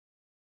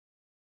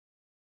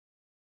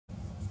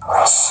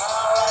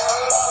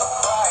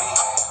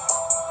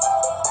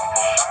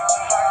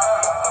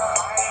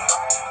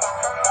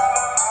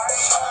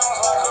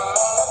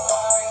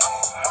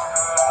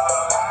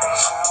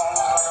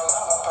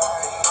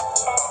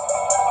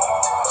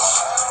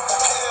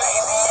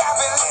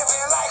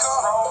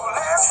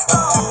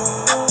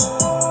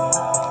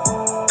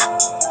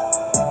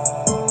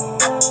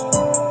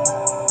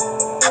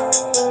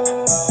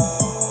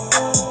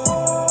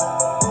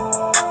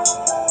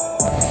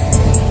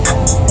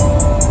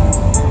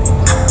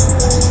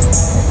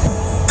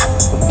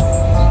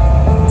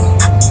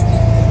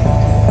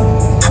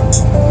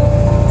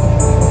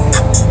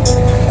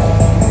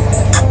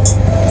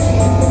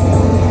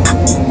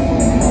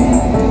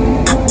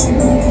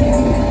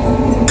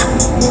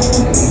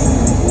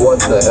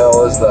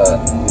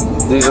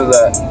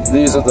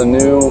These are the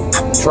new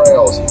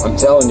trails. I'm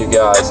telling you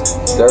guys,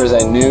 there is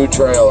a new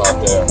trail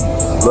out there.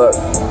 Look,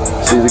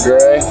 see the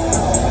gray?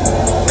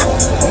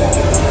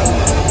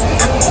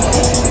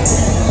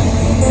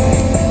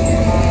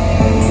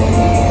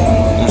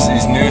 There's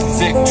these new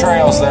thick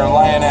trails that are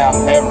laying out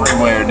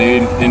everywhere,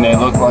 dude, and they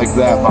look like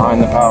that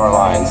behind the power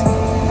lines.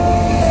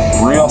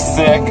 Real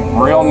thick,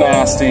 real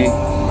nasty.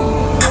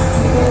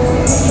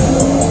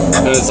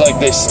 And it's like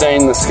they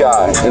stain the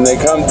sky and they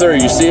come through.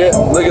 You see it?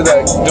 Look at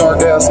that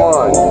dark ass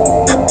line.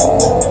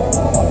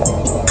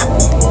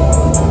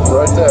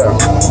 Right there.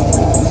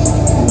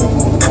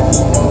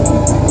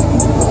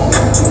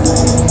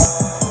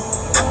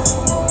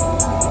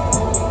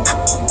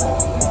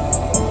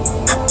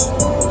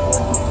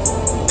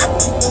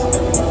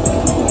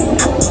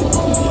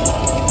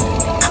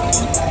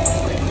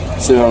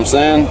 See what I'm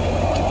saying?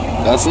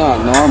 That's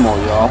not normal,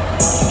 y'all.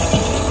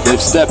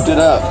 They've stepped it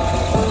up.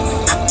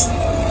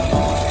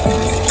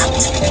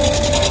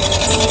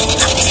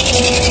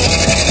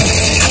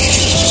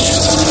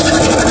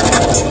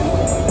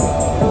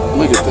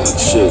 Look at that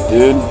shit,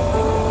 dude.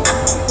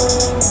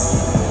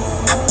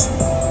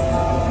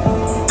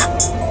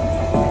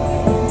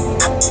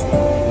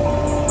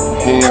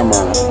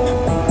 Hammer.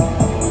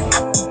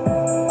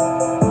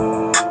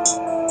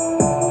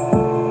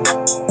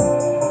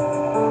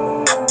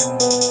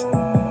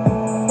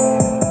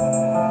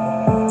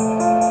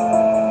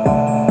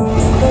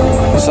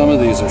 Some of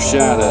these are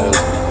shadows,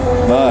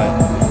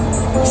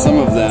 but some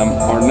of them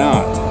are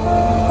not.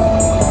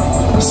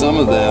 Some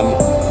of them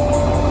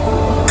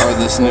are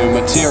this new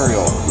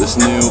material, this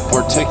new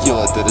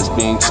particulate that is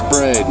being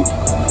sprayed.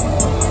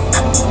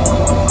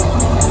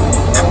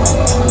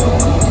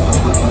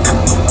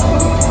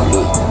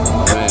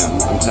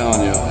 Man, I'm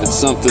telling you, it's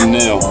something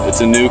new.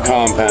 It's a new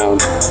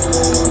compound.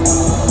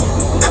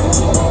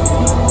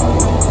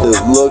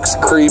 It looks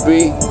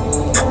creepy,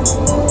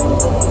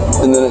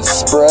 and then it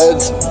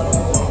spreads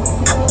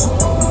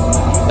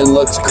and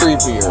looks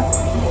creepier.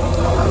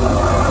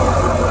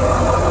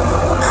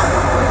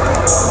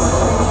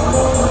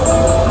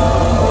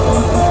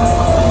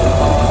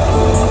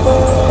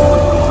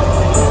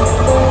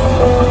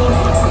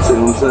 See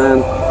what I'm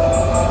saying?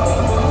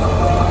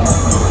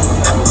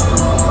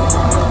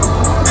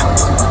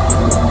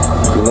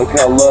 And look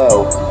how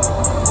low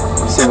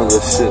some of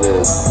this shit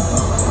is.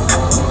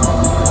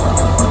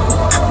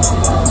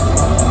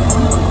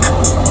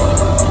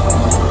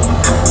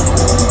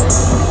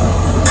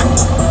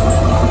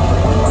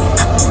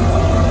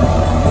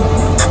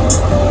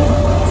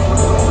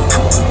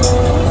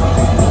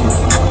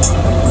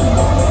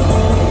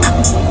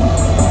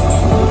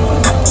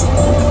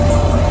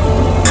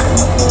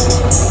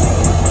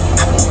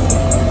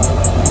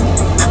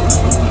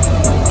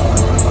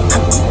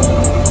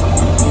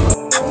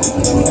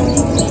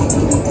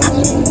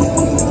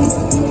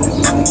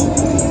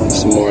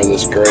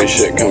 This gray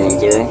shit coming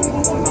through.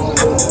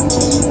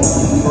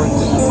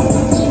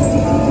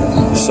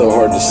 So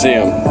hard to see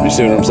them. You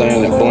see what I'm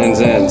saying? It blends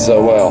in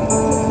so well.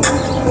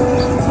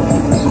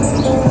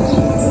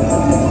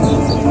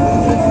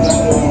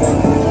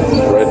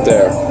 Right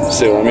there.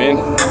 See what I mean?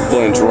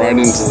 Blends right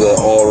into the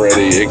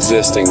already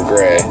existing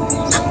gray.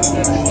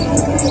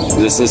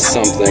 This is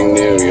something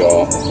new,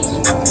 y'all.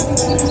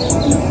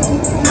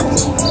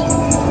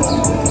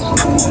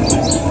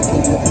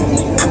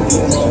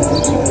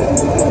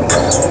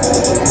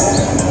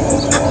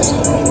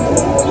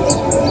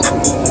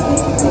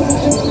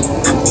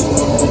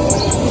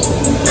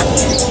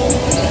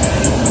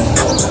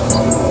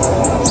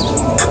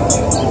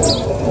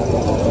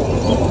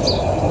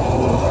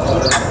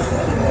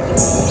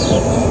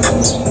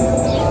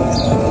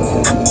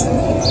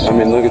 I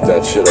mean, look at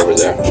that shit over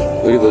there.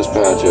 Look at those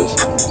patches.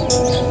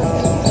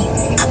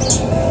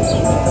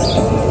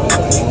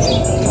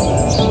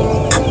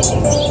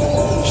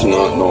 It's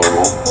not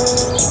normal.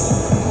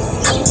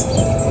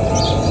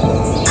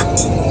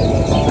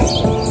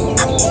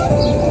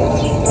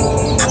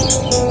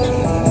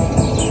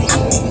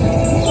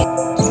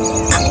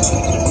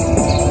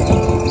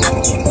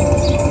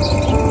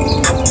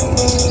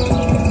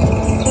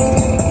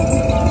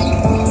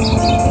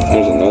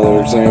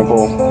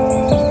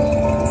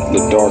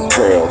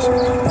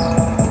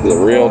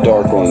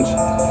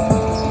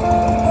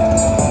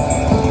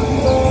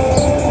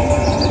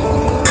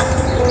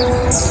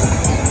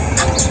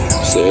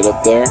 right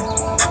up there.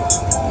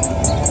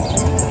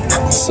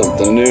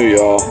 Something new,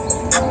 y'all.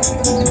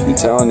 I'm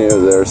telling you,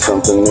 there's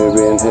something new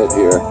being hit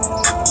here.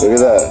 Look at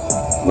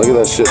that. Look at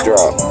that shit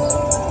drop.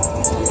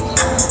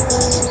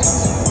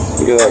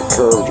 Look at that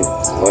curved,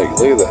 like,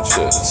 look at that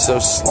shit. It's so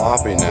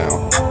sloppy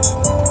now.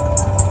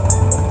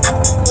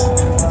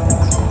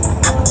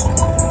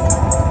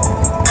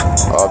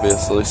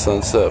 Obviously,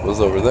 sunset was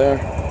over there.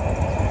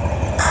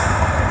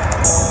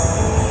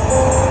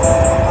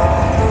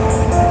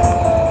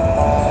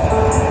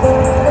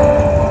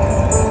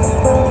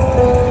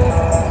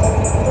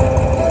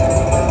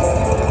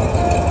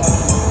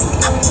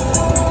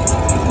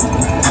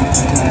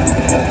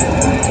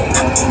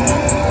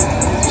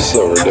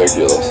 So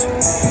ridiculous.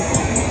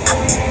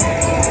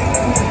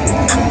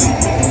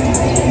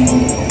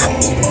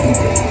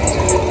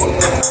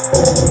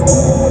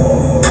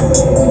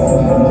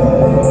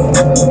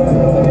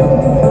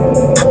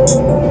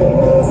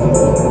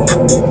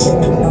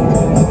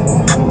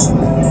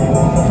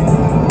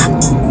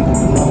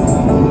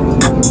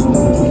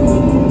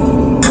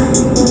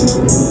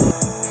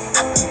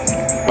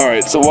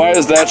 Alright, so why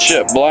is that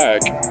shit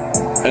black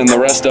and the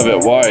rest of it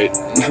white?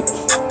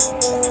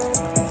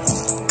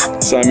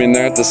 So I mean,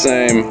 they're at the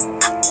same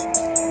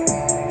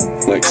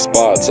like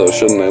spot, so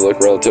shouldn't they look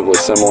relatively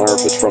similar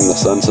if it's from the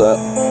sunset?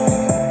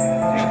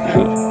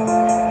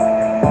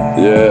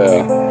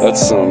 Yeah,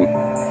 that's some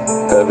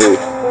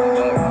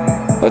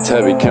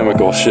heavy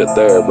chemical shit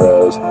there,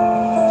 bros.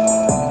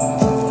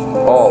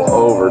 All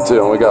over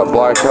too, and we got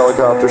black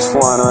helicopters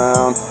flying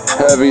around,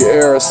 heavy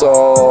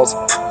aerosols.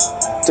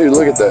 Dude,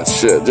 look at that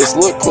shit. Just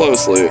look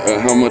closely at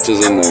how much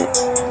is in there.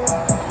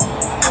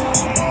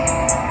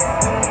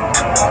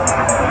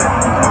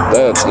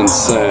 That's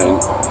insane.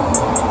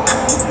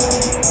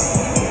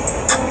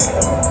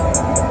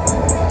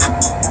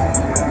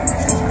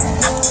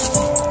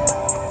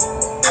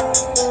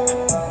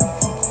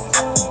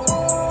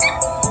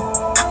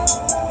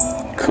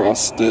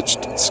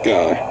 Cross-stitched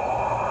sky.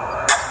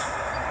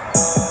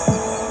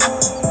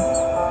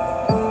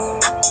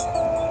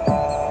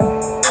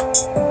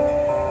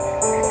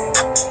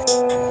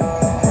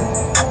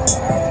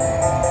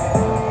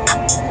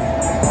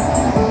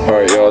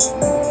 Alright, y'all.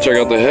 Check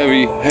out the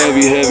heavy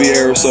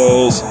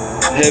aerosols,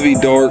 heavy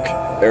dark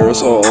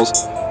aerosols,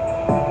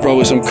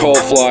 probably some coal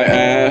fly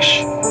ash.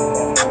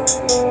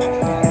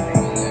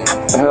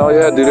 Hell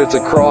yeah, dude, it's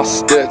a cross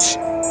stitch.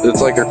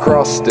 It's like a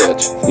cross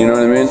stitch, you know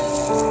what I mean?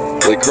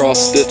 They cross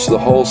stitch the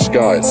whole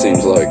sky, it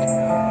seems like.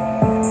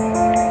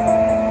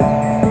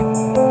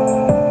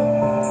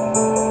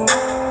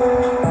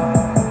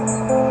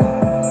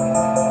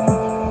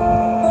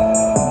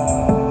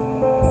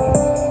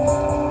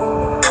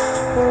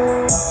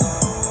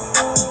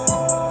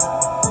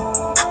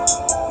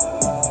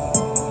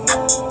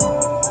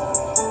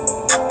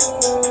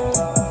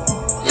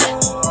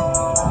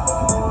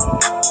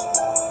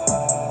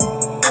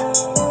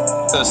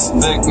 Those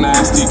thick,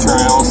 nasty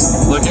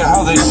trails. Look at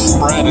how they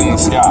spread in the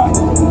sky.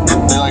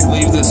 They like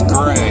leave this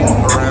gray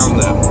around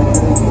them.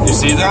 You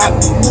see that?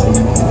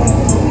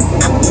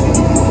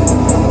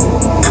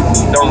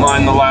 Don't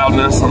mind the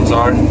loudness, I'm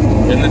sorry.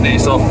 In the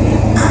diesel.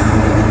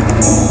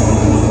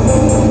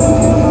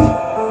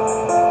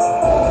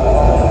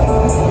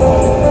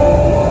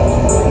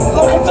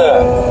 Look at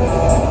that.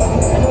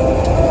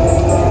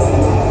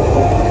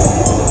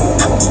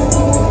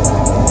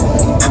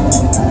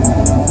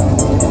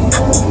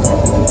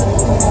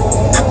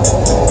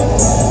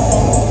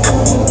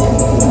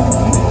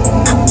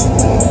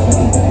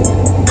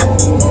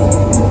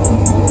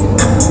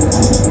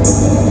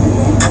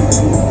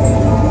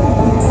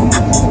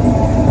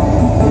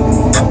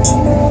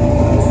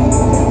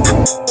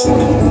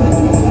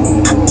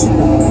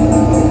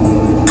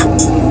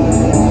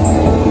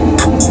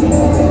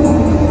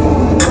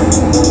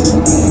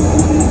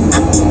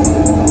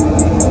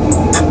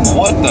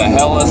 What the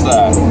hell is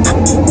that?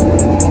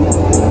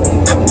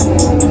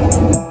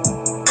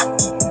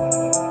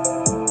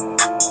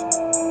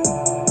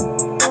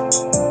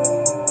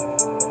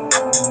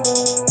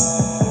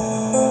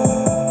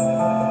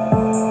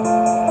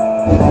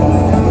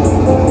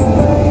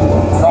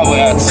 Probably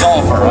had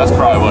sulfur, that's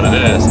probably what it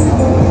is.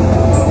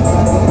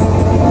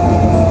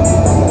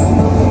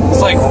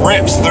 It's like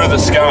rips through the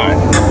sky.